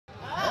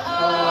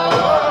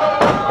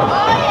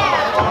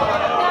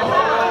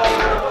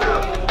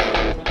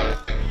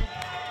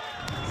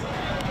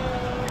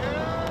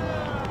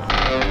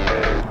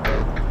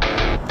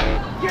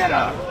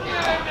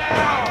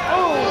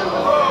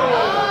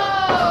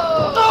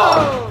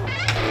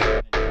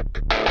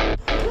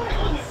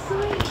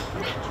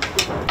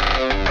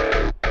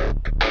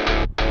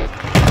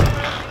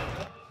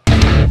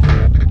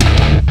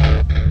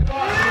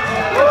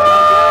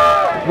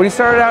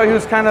started out, he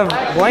was kind of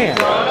bland.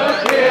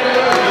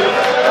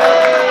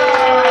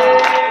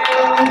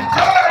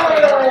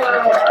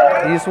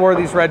 He just wore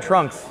these red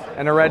trunks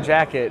and a red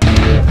jacket. Come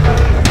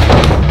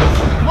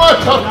on,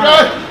 tough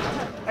guy!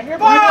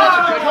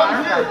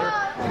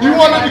 You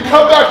wanted to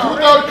come back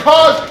without a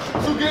cause,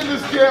 so get in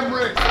this damn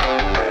ring.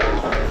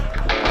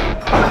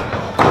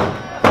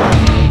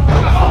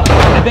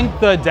 I think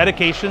the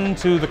dedication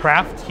to the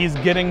craft, he's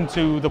getting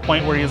to the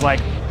point where he's like,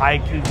 I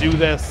can do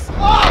this.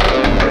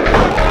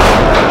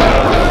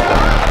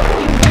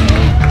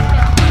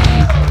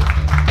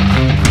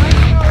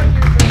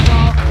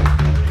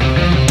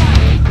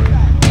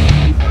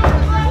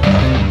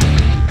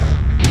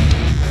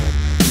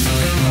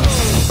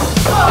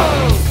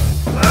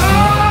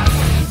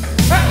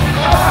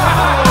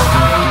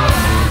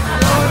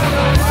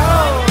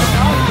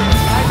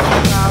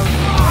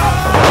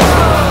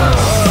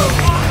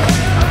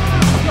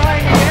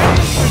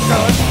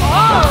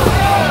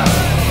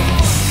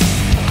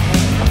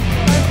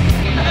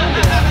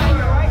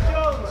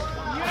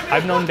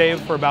 I've known Dave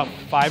for about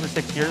 5 or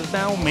 6 years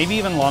now, maybe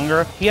even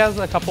longer. He has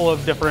a couple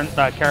of different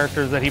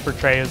characters that he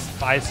portrays.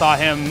 I saw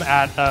him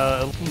at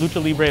a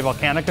Lucha Libre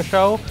Volcanica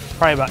show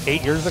probably about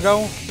 8 years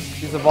ago.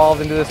 He's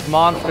evolved into this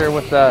monster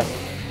with the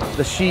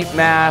sheep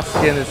mask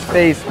and his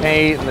face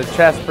paint and the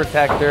chest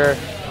protector.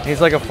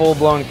 He's like a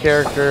full-blown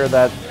character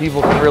that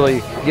people can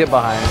really get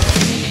behind.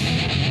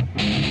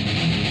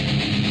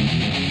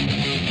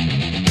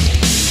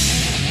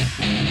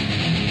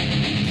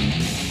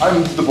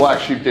 I'm the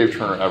Black Sheep Dave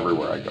Turner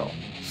everywhere I go.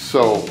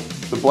 So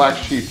the Black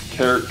Sheep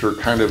character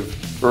kind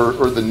of,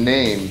 or the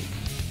name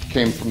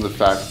came from the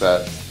fact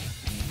that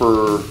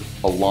for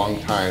a long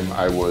time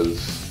I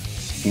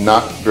was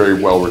not very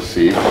well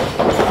received.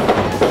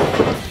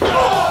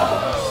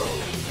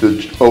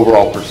 The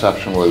overall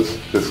perception was,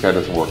 this guy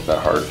doesn't work that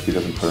hard. He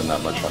doesn't put in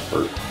that much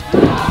effort.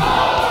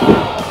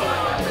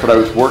 But I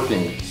was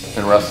working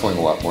and wrestling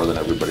a lot more than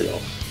everybody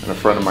else. And a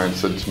friend of mine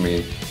said to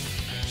me,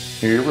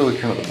 you're really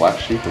kind of the black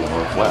sheep of the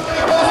Northwest.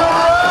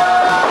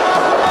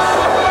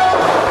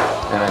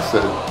 And I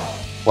said,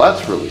 well,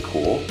 that's really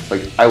cool.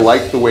 Like, I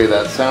like the way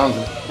that sounds.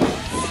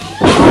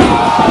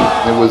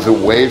 It was a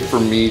way for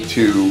me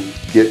to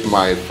get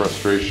my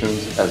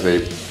frustrations as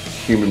a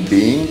human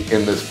being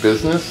in this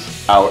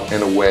business out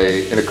in a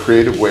way, in a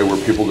creative way where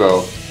people go,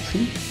 is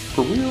he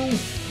for real?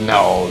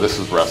 No, this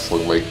is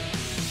wrestling. Like,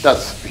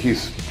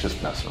 he's just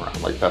messing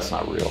around. Like, that's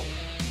not real.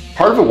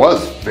 Part of it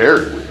was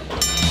very real.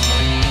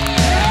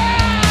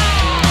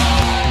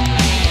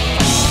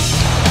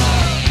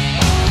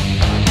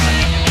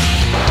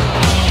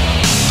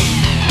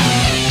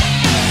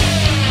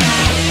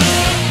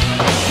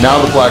 Now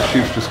the Black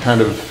Sheep's just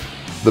kind of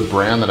the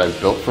brand that I've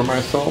built for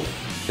myself.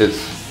 It's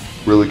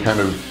really kind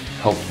of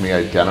helped me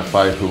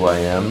identify who I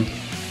am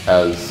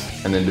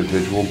as an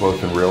individual,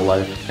 both in real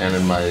life and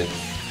in my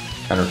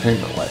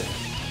entertainment life.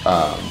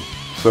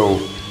 So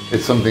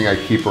it's something I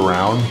keep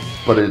around,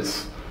 but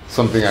it's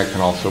something I can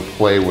also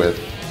play with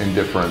in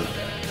different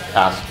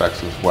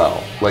aspects as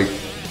well. Like,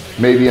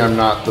 maybe I'm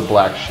not the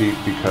Black Sheep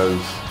because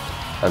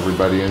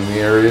everybody in the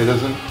area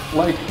doesn't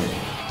like me.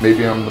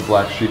 Maybe I'm the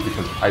Black Sheep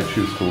because I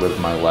choose to live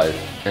my life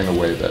in a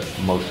way that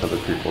most other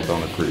people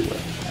don't agree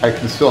with. I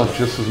can still have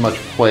just as much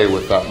play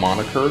with that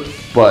moniker,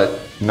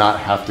 but not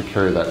have to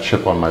carry that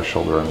chip on my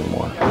shoulder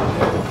anymore.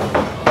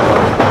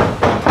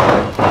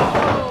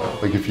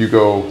 Like, if you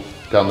go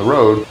down the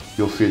road,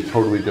 you'll see a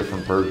totally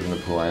different version of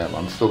who I am.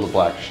 I'm still the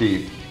Black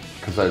Sheep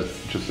because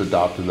I've just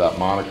adopted that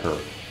moniker,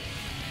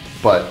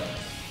 but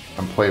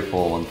I'm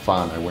playful and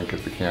fun. I wink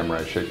at the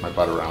camera, I shake my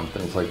butt around,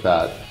 things like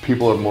that.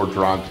 People are more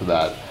drawn to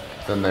that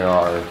than they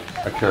are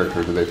a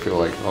character. Do they feel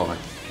like, oh, I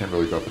can't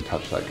really go up and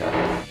touch that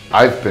guy.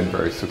 I've been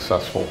very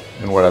successful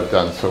in what I've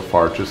done so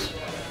far, just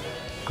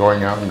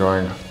going out and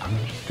going, I'm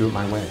gonna just do it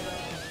my way.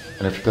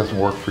 And if it doesn't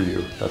work for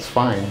you, that's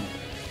fine,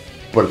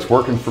 but it's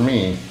working for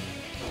me,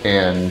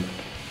 and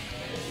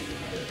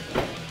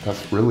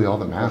that's really all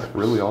that matters. That's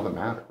really all that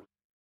matters.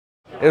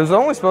 It was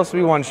only supposed to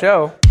be one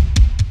show.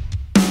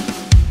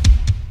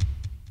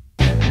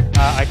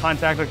 I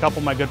contacted a couple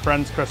of my good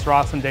friends, Chris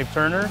Ross and Dave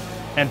Turner,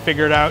 and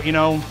figured out, you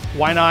know,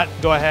 why not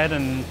go ahead,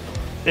 and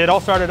it all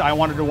started, I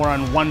wanted to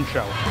run one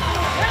show.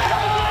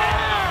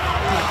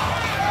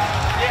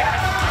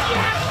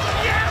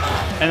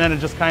 And then it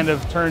just kind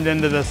of turned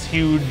into this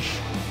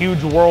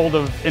huge world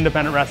of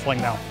independent wrestling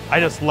now. I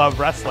just love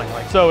wrestling.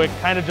 So it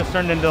kind of just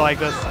turned into like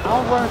this,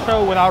 I'll run a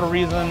show without a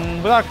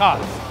reason, without a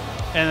cause.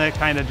 And it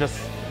kind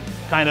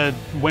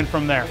of went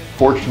from there.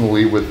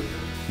 Fortunately, with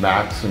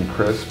Max and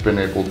Chris, been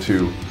able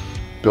to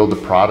build a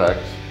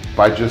product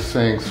by just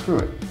saying, screw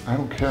it, I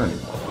don't care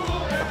anymore.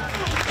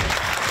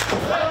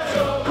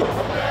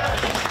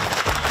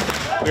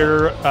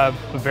 We're a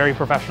very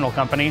professional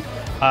company,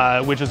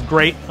 which is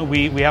great.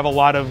 We have a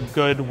lot of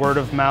good word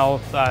of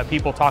mouth.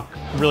 People talk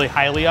really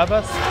highly of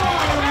us.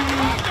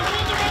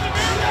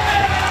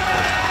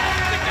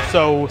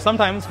 So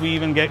sometimes we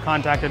even get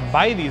contacted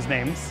by these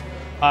names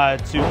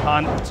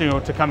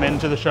to come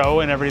into the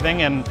show and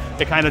everything, and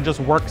it kind of just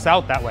works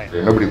out that way.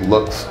 Nobody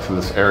looks to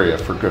this area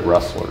for good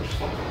wrestlers,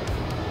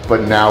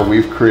 but now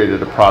we've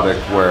created a product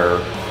where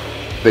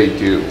they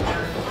do.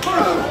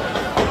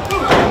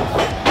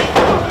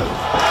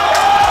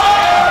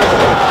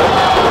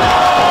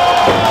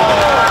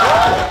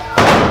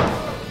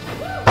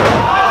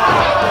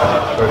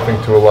 I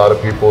think to a lot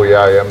of people, yeah,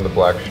 I am the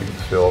black sheep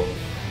still.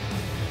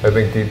 I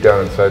think deep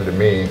down inside to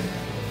me,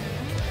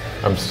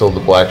 I'm still the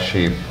black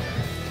sheep.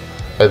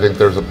 I think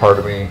there's a part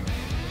of me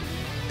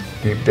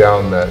deep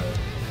down that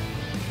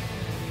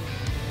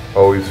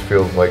always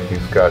feels like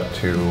he's got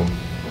to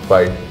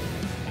fight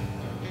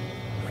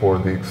for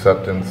the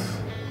acceptance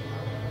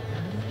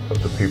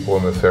of the people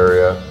in this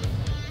area,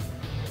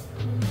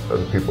 of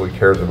the people he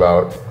cares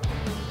about,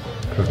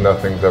 because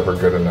nothing's ever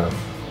good enough.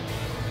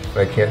 And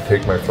I can't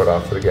take my foot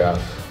off the gas.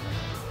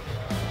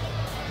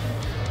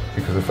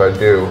 Because if I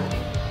do,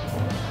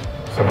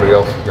 somebody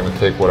else is going to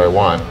take what I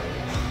want.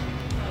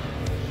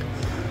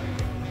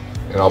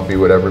 And I'll be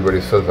what everybody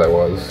says I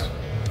was.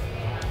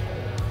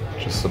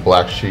 Just the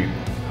black sheep.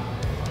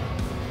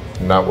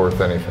 Not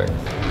worth anything.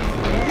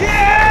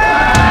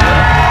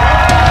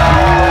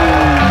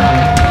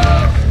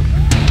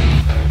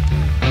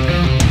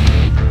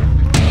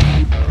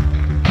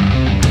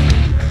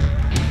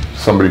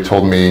 Somebody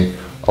told me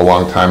a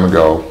long time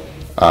ago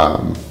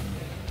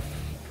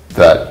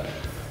that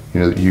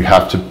you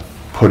have to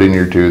put in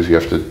your dues, you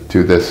have to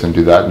do this and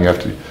do that, and you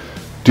have to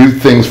do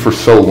things for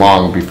so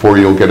long before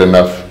you'll get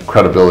enough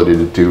credibility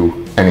to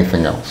do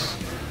anything else.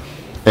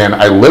 And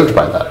I lived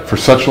by that for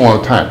such a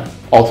long time.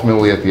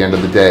 Ultimately, at the end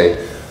of the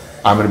day,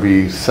 I'm going to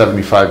be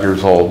 75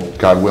 years old,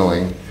 God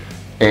willing,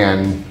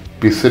 and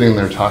be sitting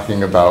there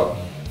talking about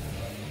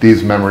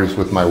these memories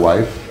with my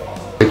wife.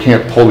 They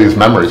can't pull these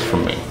memories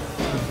from me.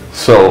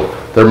 So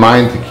they're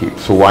mine to keep,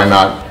 so why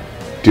not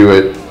do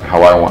it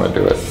how I want to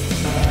do it?